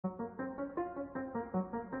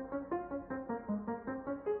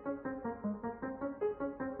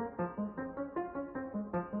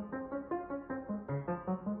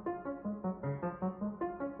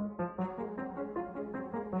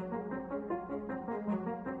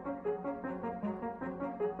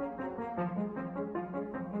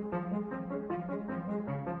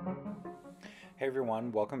Hey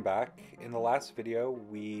everyone, welcome back. In the last video,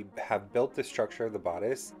 we have built the structure of the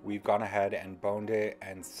bodice. We've gone ahead and boned it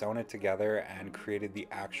and sewn it together and created the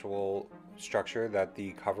actual structure that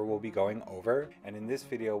the cover will be going over. And in this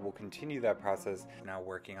video, we'll continue that process, now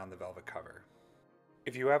working on the velvet cover.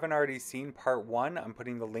 If you haven't already seen part 1, I'm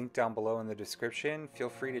putting the link down below in the description. Feel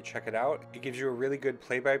free to check it out. It gives you a really good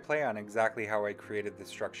play-by-play on exactly how I created the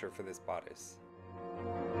structure for this bodice.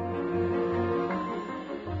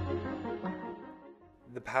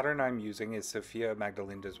 The pattern I'm using is Sophia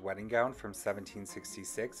Magdalenda's wedding gown from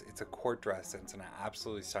 1766. It's a court dress and it's an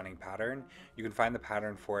absolutely stunning pattern. You can find the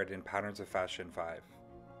pattern for it in Patterns of Fashion 5.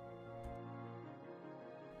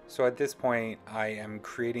 So at this point, I am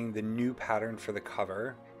creating the new pattern for the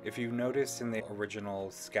cover. If you notice in the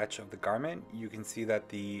original sketch of the garment, you can see that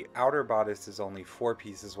the outer bodice is only 4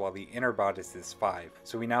 pieces while the inner bodice is 5.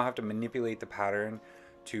 So we now have to manipulate the pattern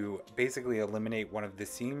to basically eliminate one of the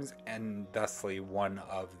seams and thusly one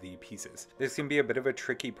of the pieces. This can be a bit of a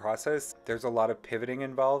tricky process. There's a lot of pivoting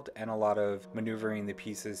involved and a lot of maneuvering the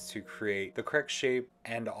pieces to create the correct shape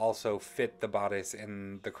and also fit the bodice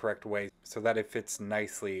in the correct way so that it fits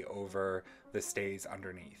nicely over the stays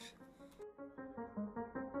underneath.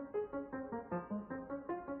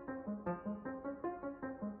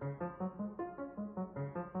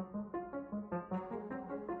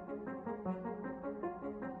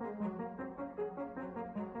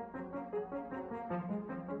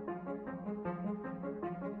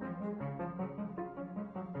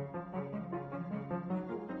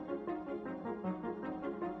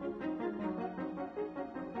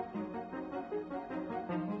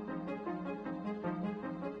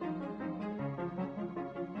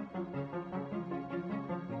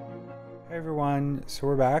 Hey everyone, so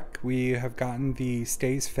we're back. We have gotten the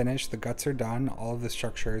stays finished, the guts are done, all of the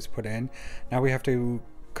structure is put in. Now we have to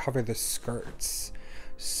cover the skirts.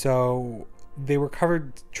 So they were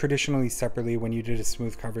covered traditionally separately when you did a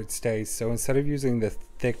smooth covered stay. So instead of using the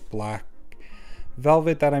thick black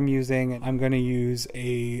velvet that I'm using, I'm going to use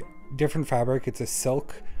a different fabric. It's a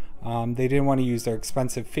silk. They didn't want to use their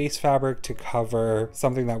expensive face fabric to cover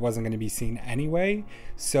something that wasn't going to be seen anyway,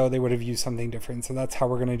 so they would have used something different. So that's how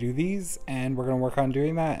we're going to do these, and we're going to work on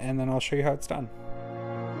doing that, and then I'll show you how it's done.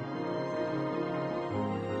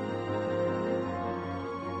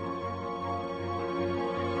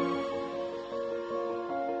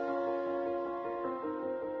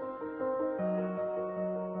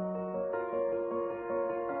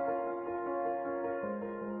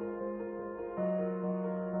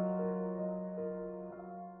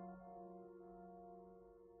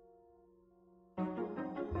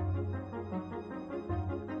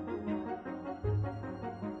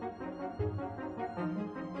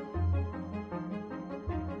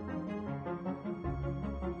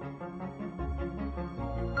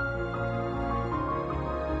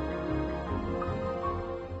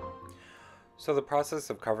 So the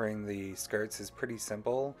process of covering the skirts is pretty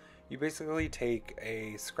simple. You basically take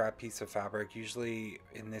a scrap piece of fabric, usually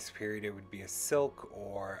in this period it would be a silk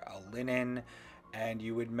or a linen, and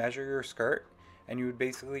you would measure your skirt and you would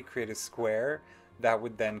basically create a square that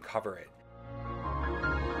would then cover it.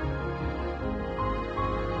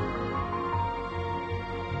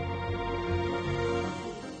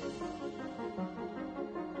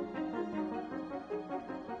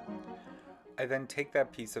 I then take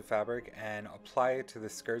that piece of fabric and apply it to the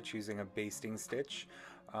skirts using a basting stitch.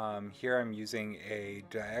 Here I'm using a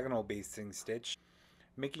diagonal basting stitch,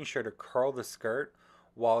 making sure to curl the skirt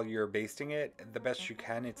while you're basting it the best you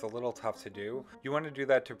can. It's a little tough to do. You want to do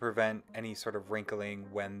that to prevent any sort of wrinkling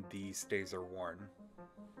when the stays are worn.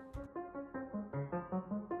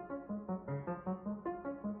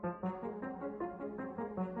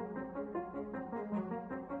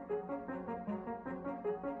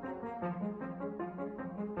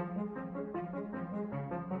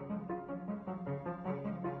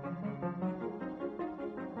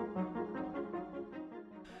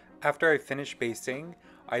 After I finish basting,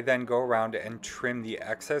 I then go around and trim the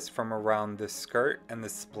excess from around the skirt and the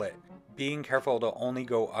split. Being careful to only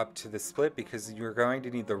go up to the split because you're going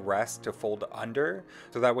to need the rest to fold under,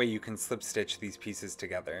 so that way you can slip stitch these pieces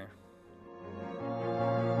together.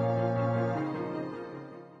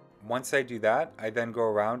 Once I do that, I then go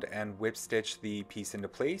around and whip stitch the piece into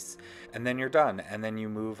place, and then you're done. And then you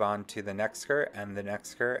move on to the next skirt and the next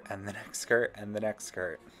skirt and the next skirt and the next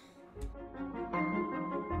skirt.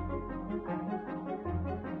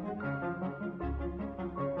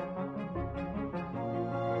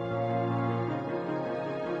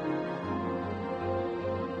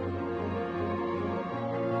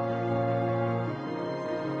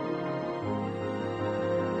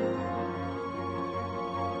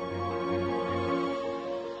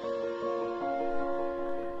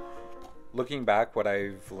 Looking back, what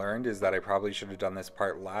I've learned is that I probably should have done this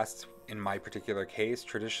part last. In my particular case,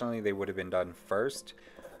 traditionally they would have been done first.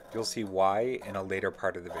 You'll see why in a later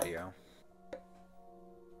part of the video.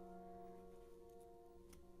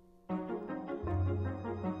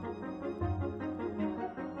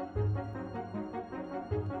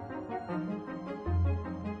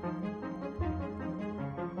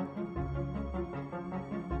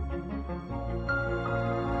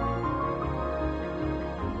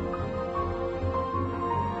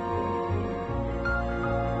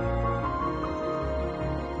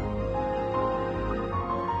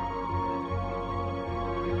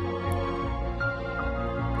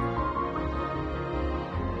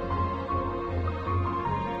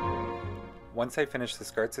 Once I finish the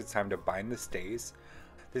skirts, it's time to bind the stays.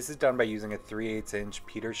 This is done by using a 3/8 inch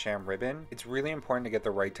Petersham ribbon. It's really important to get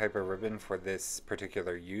the right type of ribbon for this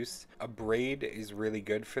particular use. A braid is really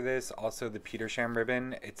good for this. Also the Petersham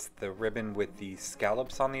ribbon, it's the ribbon with the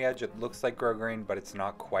scallops on the edge. It looks like grosgrain, but it's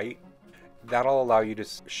not quite. That'll allow you to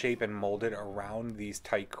shape and mold it around these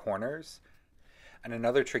tight corners. And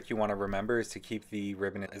another trick you want to remember is to keep the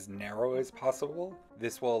ribbon as narrow as possible.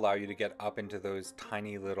 This will allow you to get up into those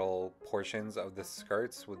tiny little portions of the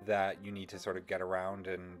skirts that you need to sort of get around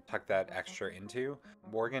and tuck that extra into.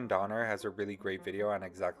 Morgan Donner has a really great video on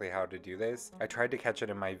exactly how to do this. I tried to catch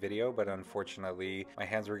it in my video, but unfortunately my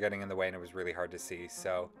hands were getting in the way and it was really hard to see.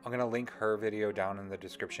 So I'm going to link her video down in the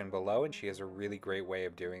description below, and she has a really great way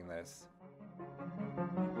of doing this.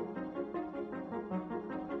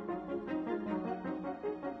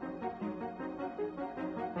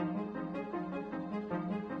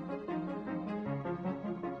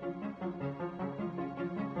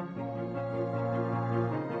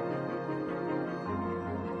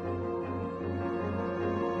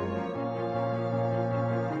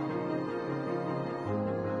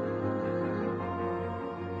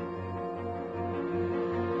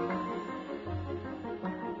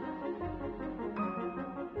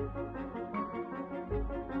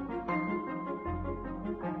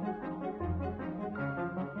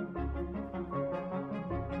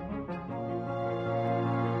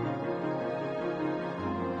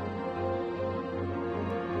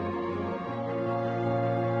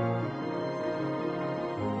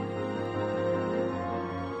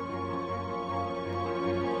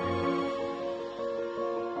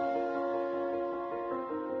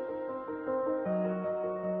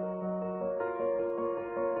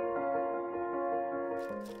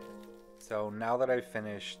 So now that I've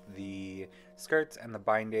finished the skirts and the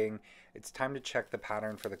binding, it's time to check the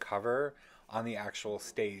pattern for the cover on the actual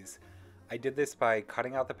stays. I did this by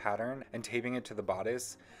cutting out the pattern and taping it to the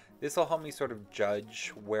bodice. This will help me sort of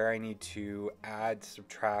judge where I need to add,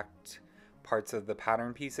 subtract parts of the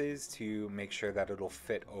pattern pieces to make sure that it'll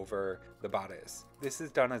fit over the bodice. This is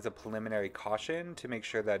done as a preliminary caution to make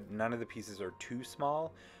sure that none of the pieces are too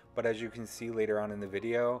small, but as you can see later on in the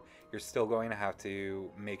video, you're still going to have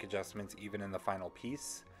to make adjustments even in the final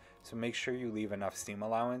piece. So make sure you leave enough seam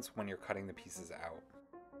allowance when you're cutting the pieces out.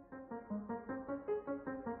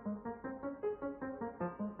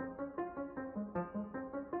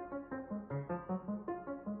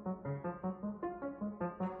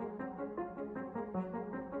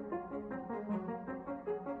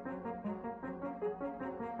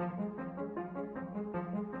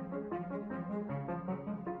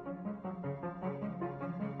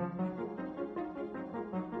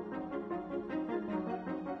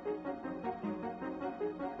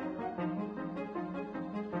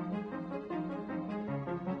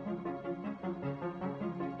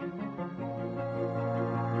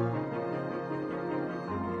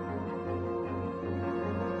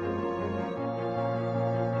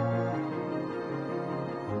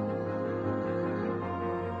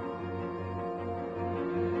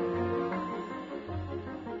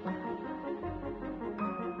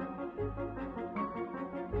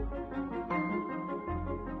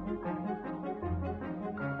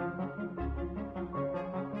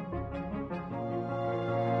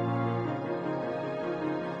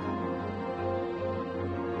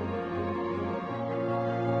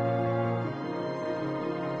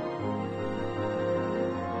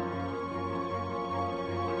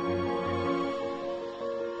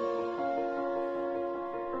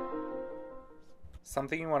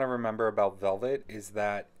 Something you want to remember about velvet is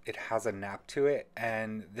that it has a nap to it,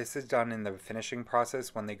 and this is done in the finishing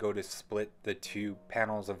process when they go to split the two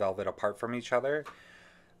panels of velvet apart from each other.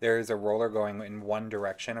 There is a roller going in one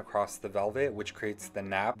direction across the velvet, which creates the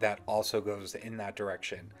nap that also goes in that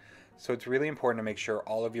direction. So it's really important to make sure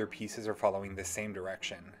all of your pieces are following the same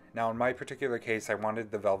direction. Now in my particular case, I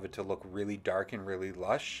wanted the velvet to look really dark and really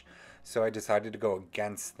lush, so I decided to go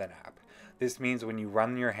against the nap. This means when you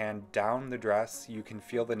run your hand down the dress, you can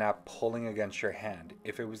feel the nap pulling against your hand.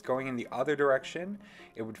 If it was going in the other direction,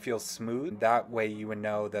 it would feel smooth. That way you would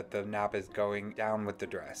know that the nap is going down with the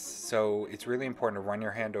dress. So it's really important to run your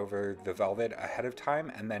hand over the velvet ahead of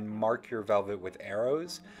time and then mark your velvet with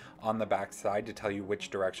arrows on the back side to tell you which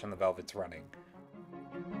direction the velvet's running.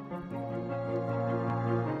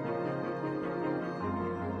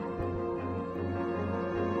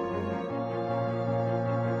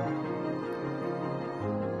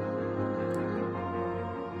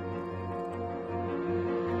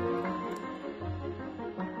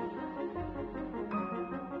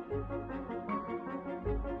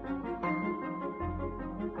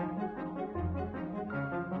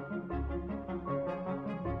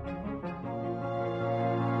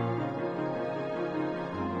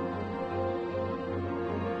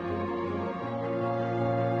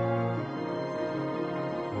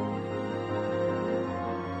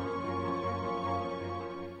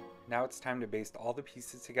 Now it's time to baste all the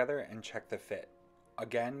pieces together and check the fit.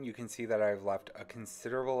 Again, you can see that I've left a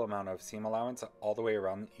considerable amount of seam allowance all the way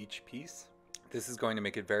around each piece. This is going to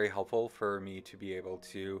make it very helpful for me to be able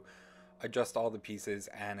to adjust all the pieces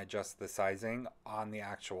and adjust the sizing on the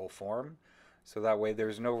actual form. So that way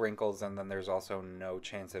there's no wrinkles, and then there's also no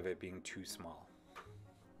chance of it being too small.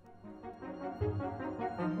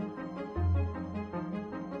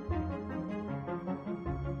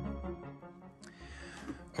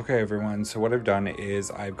 Okay everyone, so what I've done is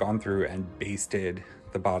I've gone through and basted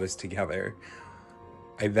the bodice together.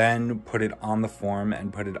 I then put it on the form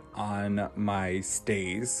and put it on my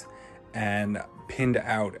stays and pinned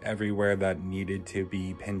out everywhere that needed to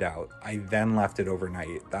be pinned out. I then left it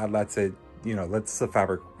overnight. That lets it, lets the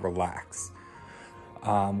fabric relax.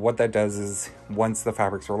 What that does is once the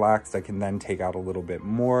fabric's relaxed, I can then take out a little bit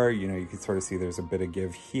more. You can sort of see there's a bit of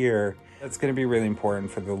give here. That's going to be really important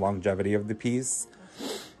for the longevity of the piece.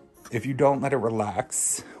 If you don't let it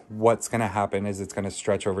relax, what's going to happen is it's going to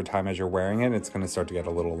stretch over time as you're wearing it. It's going to start to get a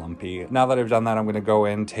little lumpy. Now that I've done that, I'm going to go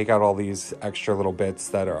in, take out all these extra little bits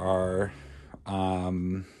that are, a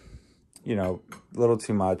little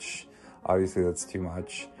too much. Obviously, that's too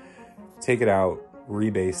much. Take it out,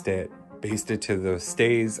 rebaste it, baste it to the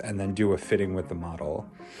stays, and then do a fitting with the model.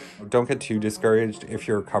 Don't get too discouraged if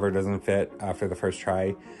your cover doesn't fit after the first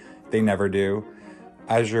try. They never do.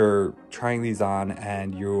 As you're trying these on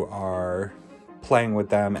and you are playing with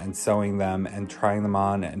them and sewing them and trying them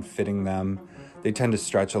on and fitting them, they tend to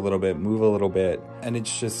stretch a little bit, move a little bit, and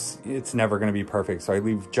it's never going to be perfect. So I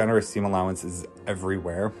leave generous seam allowances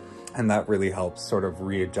everywhere, and that really helps sort of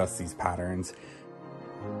readjust these patterns.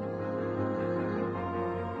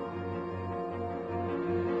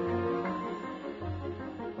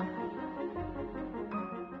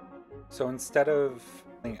 So instead of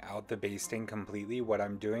out the basting completely, what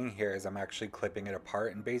I'm doing here is I'm actually clipping it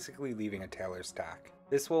apart and basically leaving a Tailor stack.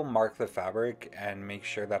 This will mark the fabric and make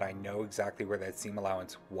sure that I know exactly where that seam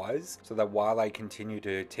allowance was, so that while I continue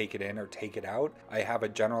to take it in or take it out, I have a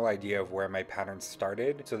general idea of where my pattern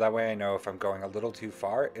started, so that way I know if I'm going a little too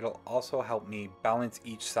far. It'll also help me balance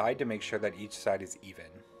each side to make sure that each side is even.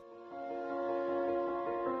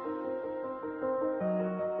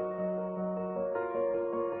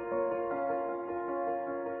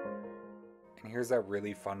 Here's that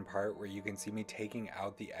really fun part where you can see me taking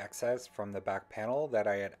out the excess from the back panel that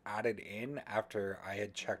I had added in after I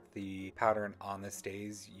had checked the pattern on the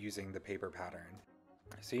stays using the paper pattern.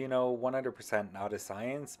 So 100% not a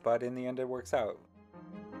science, but in the end it works out.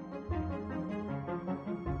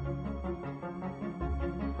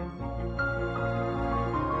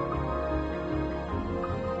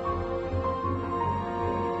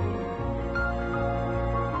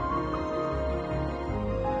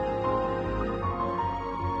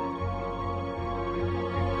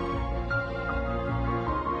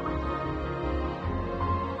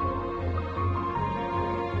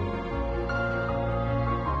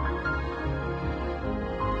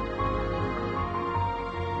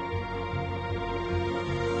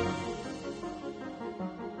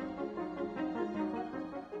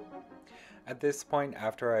 At this point,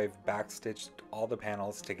 after I've backstitched all the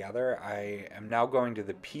panels together, I am now going to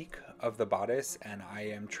the peak of the bodice and I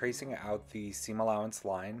am tracing out the seam allowance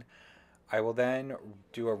line. I will then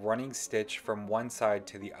do a running stitch from one side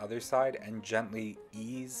to the other side and gently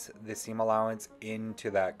ease the seam allowance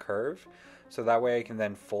into that curve. So that way I can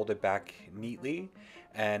then fold it back neatly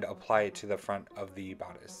and apply it to the front of the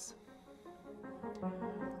bodice.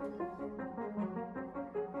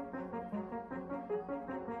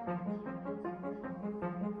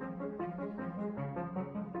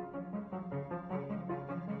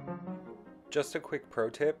 Just a quick pro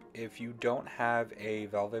tip, if you don't have a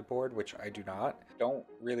velvet board, which I do not, don't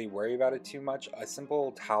really worry about it too much. A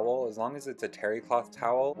simple towel, as long as it's a terry cloth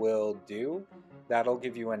towel, will do. That'll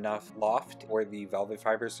give you enough loft for the velvet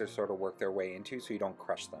fibers to sort of work their way into so you don't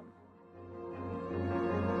crush them.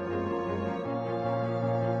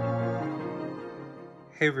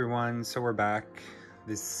 Hey everyone, so we're back.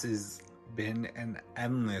 This has been an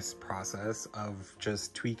endless process of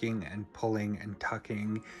just tweaking and pulling and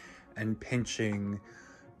tucking and pinching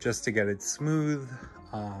just to get it smooth.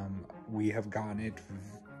 We have gotten it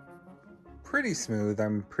pretty smooth.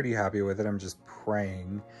 I'm pretty happy with it. I'm just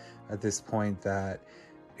praying at this point that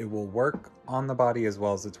it will work on the body as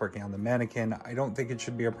well as it's working on the mannequin. I don't think it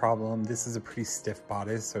should be a problem. This is a pretty stiff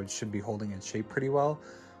bodice, so it should be holding its shape pretty well.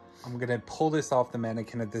 I'm gonna pull this off the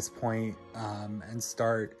mannequin at this point and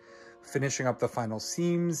start finishing up the final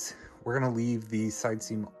seams. We're gonna leave the side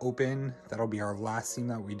seam open. That'll be our last seam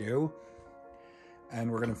that we do.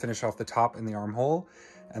 And we're gonna finish off the top and the armhole.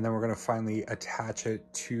 And then we're gonna finally attach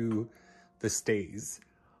it to the stays.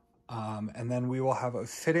 And then we will have a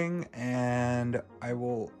fitting, and I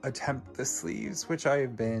will attempt the sleeves, which I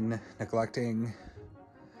have been neglecting,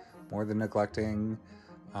 more than neglecting,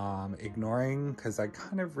 ignoring, because I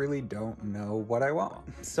kind of really don't know what I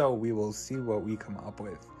want. So we will see what we come up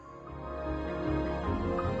with.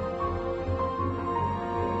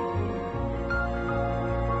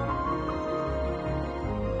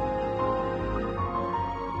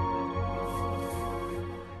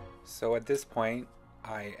 So at this point,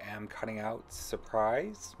 I am cutting out,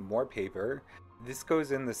 surprise, more paper. This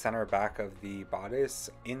goes in the center back of the bodice,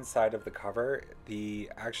 inside of the cover.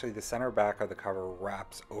 Actually the center back of the cover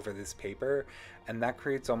wraps over this paper, and that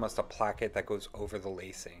creates almost a placket that goes over the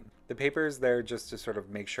lacing. The paper is there just to sort of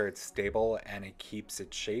make sure it's stable and it keeps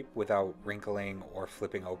its shape without wrinkling or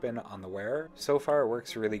flipping open on the wearer. So far it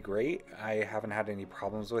works really great. I haven't had any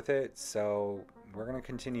problems with it, so we're gonna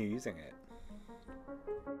continue using it.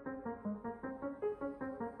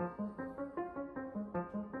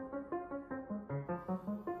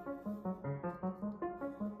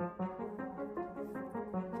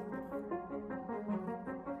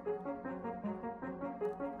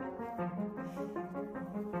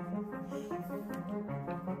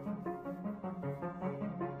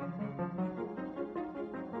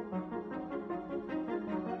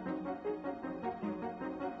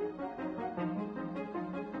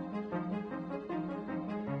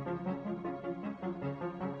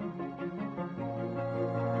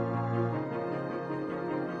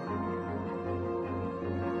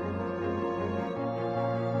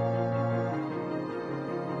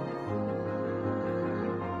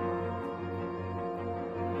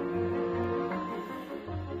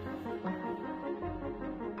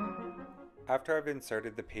 After I've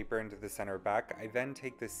inserted the paper into the center back, I then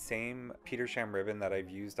take the same Pyncheon ribbon that I've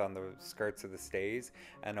used on the skirts of the stays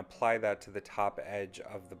and apply that to the top edge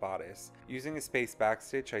of the bodice. Using a spaced back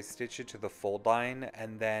stitch, I stitch it to the fold line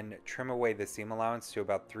and then trim away the seam allowance to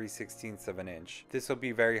about 3/16 of an inch. This will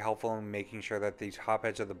be very helpful in making sure that the top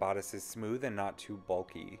edge of the bodice is smooth and not too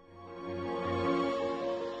bulky.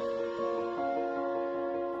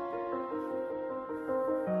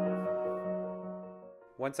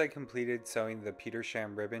 Once I completed sewing the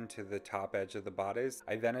Pyncheon ribbon to the top edge of the bodice,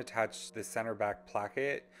 I then attached the center back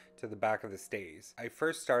placket to the back of the stays. I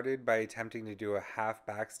first started by attempting to do a half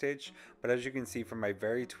back stitch, but as you can see from my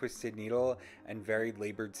very twisted needle and very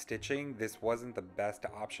labored stitching, this wasn't the best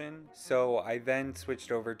option. So I then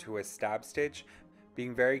switched over to a stab stitch,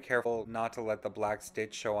 being very careful not to let the black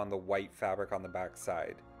stitch show on the white fabric on the back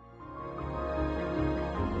side.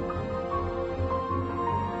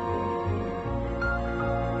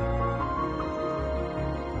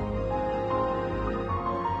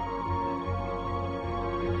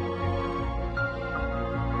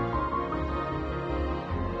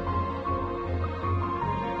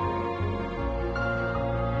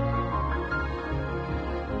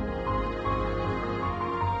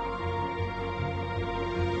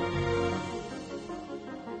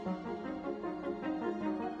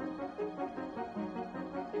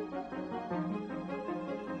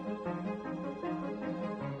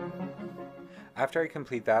 After I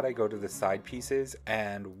complete that, I go to the side pieces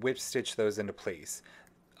and whip stitch those into place.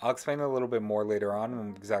 I'll explain a little bit more later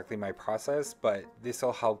on exactly my process, but this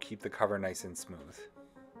will help keep the cover nice and smooth.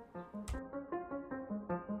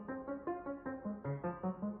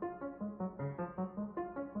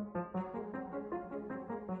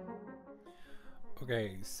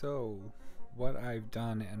 Okay, so what I've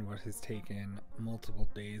done and what has taken multiple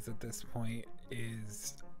days at this point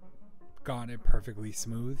is gotten it perfectly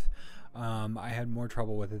smooth. I had more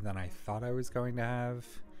trouble with it than I thought I was going to have.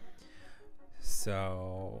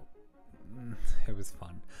 So it was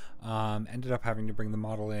fun. Ended up having to bring the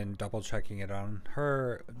model in, double checking it on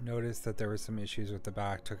her, noticed that there were some issues with the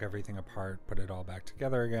back, took everything apart, put it all back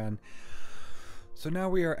together again. So now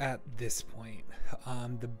we are at this point.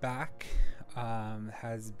 The back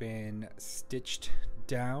has been stitched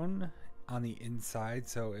down on the inside,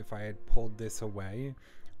 so if I had pulled this away,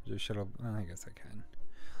 just should have, I guess I can.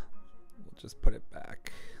 We'll just put it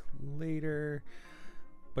back later.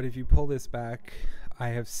 But if you pull this back, I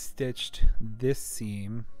have stitched this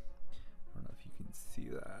seam. I don't know if you can see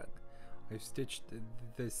that. I've stitched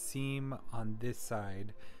the seam on this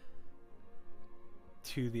side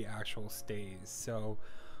to the actual stays. So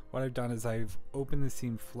what I've done is I've opened the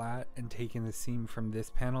seam flat and taken the seam from this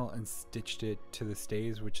panel and stitched it to the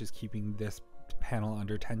stays, which is keeping this panel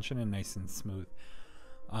under tension and nice and smooth.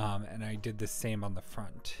 And I did the same on the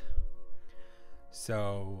front.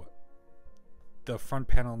 So the front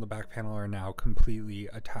panel and the back panel are now completely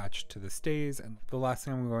attached to the stays, and the last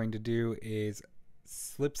thing I'm going to do is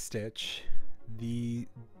slip stitch the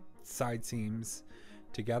side seams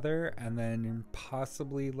together and then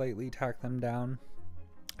possibly lightly tack them down.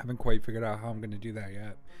 I haven't quite figured out how I'm going to do that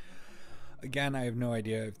yet. Again, I have no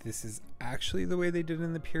idea if this is actually the way they did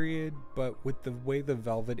in the period, but with the way the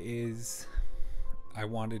velvet is, I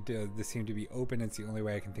wanted the seam to be open. It's the only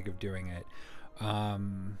way I can think of doing it.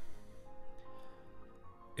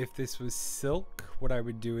 If this was silk, what I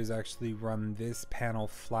would do is actually run this panel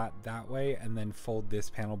flat that way and then fold this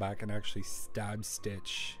panel back and actually stab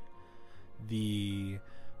stitch the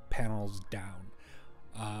panels down.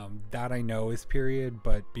 That I know is period,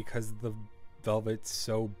 but because the velvet's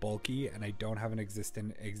so bulky and I don't have an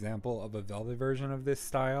existing example of a velvet version of this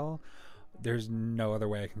style, there's no other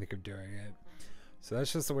way I can think of doing it. So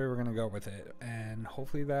that's just the way we're going to go with it. And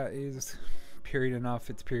hopefully that is period enough.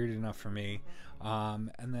 It's period enough for me.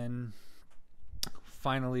 And then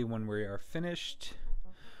finally, when we are finished,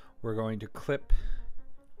 we're going to clip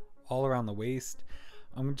all around the waist.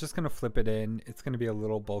 I'm just going to flip it in. It's going to be a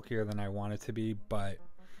little bulkier than I want it to be, but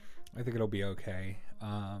I think it'll be okay.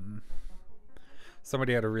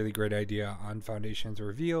 Somebody had a really great idea on Foundations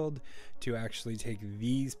Revealed to actually take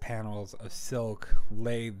these panels of silk,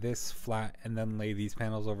 lay this flat, and then lay these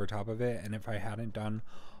panels over top of it. And if I hadn't done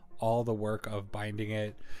all the work of binding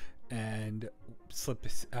it and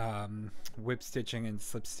whip stitching and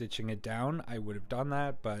slip stitching it down, I would have done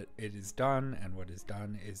that, but it is done, and what is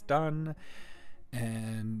done is done.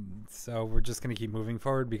 And so we're just going to keep moving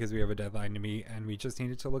forward because we have a deadline to meet, and we just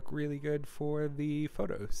need it to look really good for the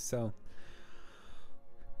photos. So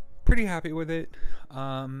pretty happy with it.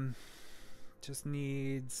 Just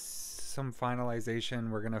needs some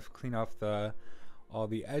finalization. We're gonna clean off all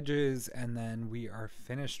the edges, and then we are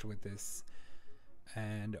finished with this,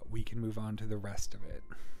 and we can move on to the rest of it.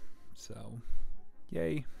 So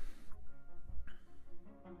yay.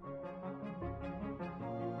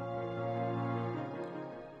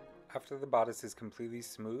 After the bodice is completely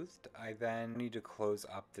smoothed, I then need to close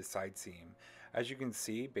up the side seam. As you can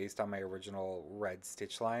see, based on my original red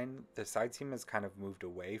stitch line, the side seam has kind of moved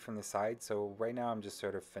away from the side, so right now I'm just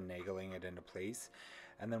sort of finagling it into place.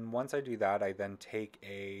 And then once I do that, I then take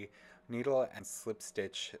a needle and slip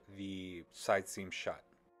stitch the side seam shut.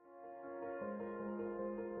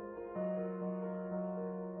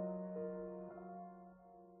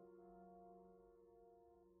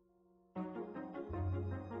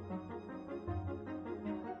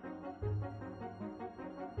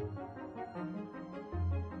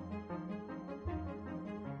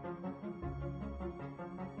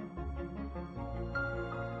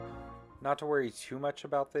 Not to worry too much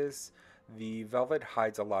about this, the velvet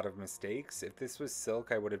hides a lot of mistakes. If this was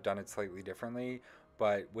silk, I would have done it slightly differently,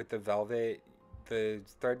 but with the velvet, the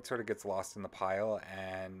thread sort of gets lost in the pile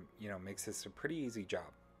and, you know, makes this a pretty easy job.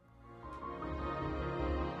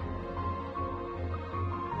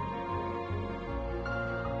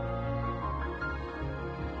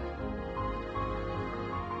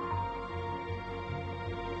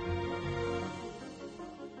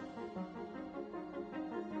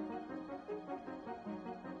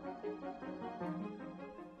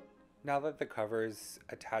 Now that the cover is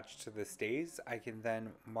attached to the stays, I can then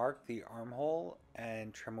mark the armhole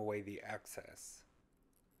and trim away the excess.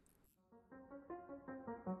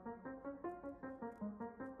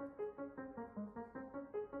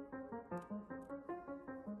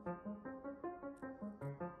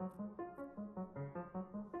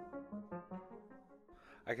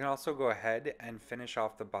 I can also go ahead and finish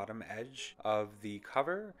off the bottom edge of the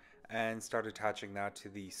cover and start attaching that to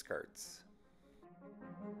the skirts.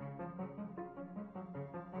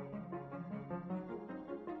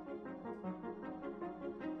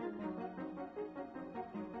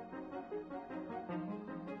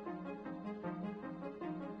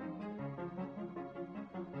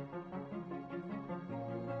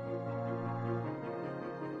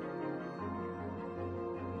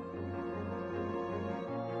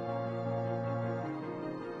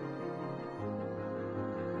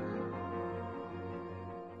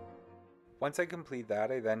 Once I complete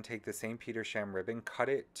that, I then take the same Petersham ribbon, cut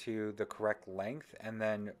it to the correct length, and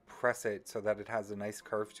then press it so that it has a nice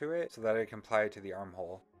curve to it so that I can apply it to the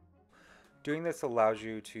armhole. Doing this allows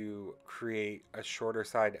you to create a shorter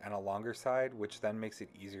side and a longer side, which then makes it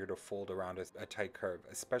easier to fold around a tight curve,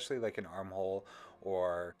 especially like an armhole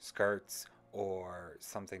or skirts or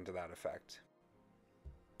something to that effect.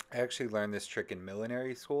 I actually learned this trick in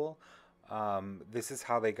millinery school. This is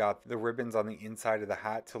how they got the ribbons on the inside of the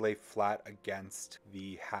hat to lay flat against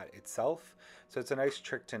the hat itself. So it's a nice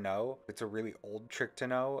trick to know. It's a really old trick to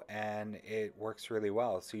know, and it works really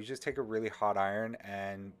well. So you just take a really hot iron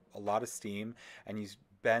and a lot of steam, and you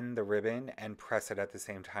bend the ribbon and press it at the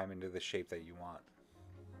same time into the shape that you want.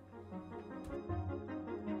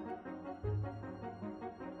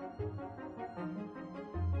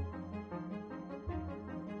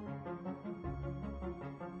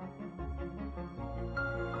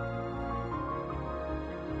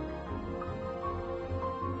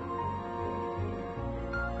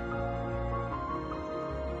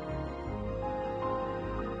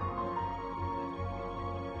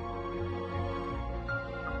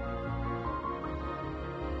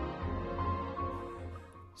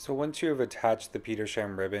 So once you have attached the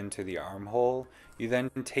Petersham ribbon to the armhole, you then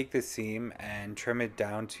take the seam and trim it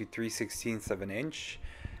down to 3/16 of an inch,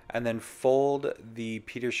 and then fold the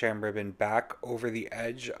Petersham ribbon back over the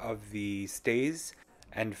edge of the stays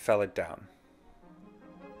and fell it down.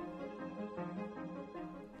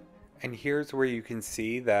 And here's where you can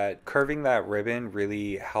see that curving that ribbon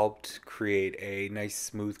really helped create a nice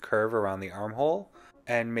smooth curve around the armhole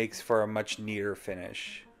and makes for a much neater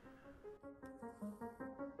finish.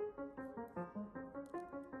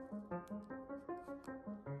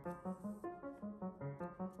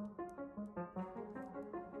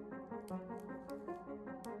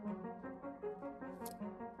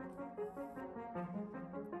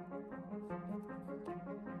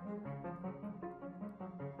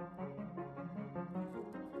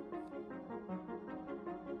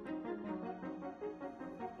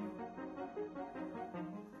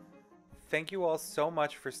 Thank you all so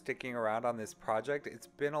much for sticking around on this project. It's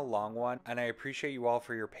been a long one, and I appreciate you all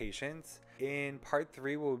for your patience. In part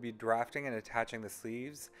 3, we'll be drafting and attaching the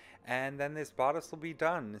sleeves, and then this bodice will be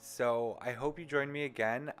done. So I hope you join me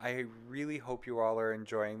again. I really hope you all are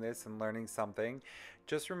enjoying this and learning something.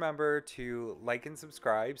 Just remember to like and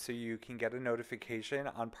subscribe so you can get a notification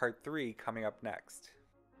on part 3 coming up next.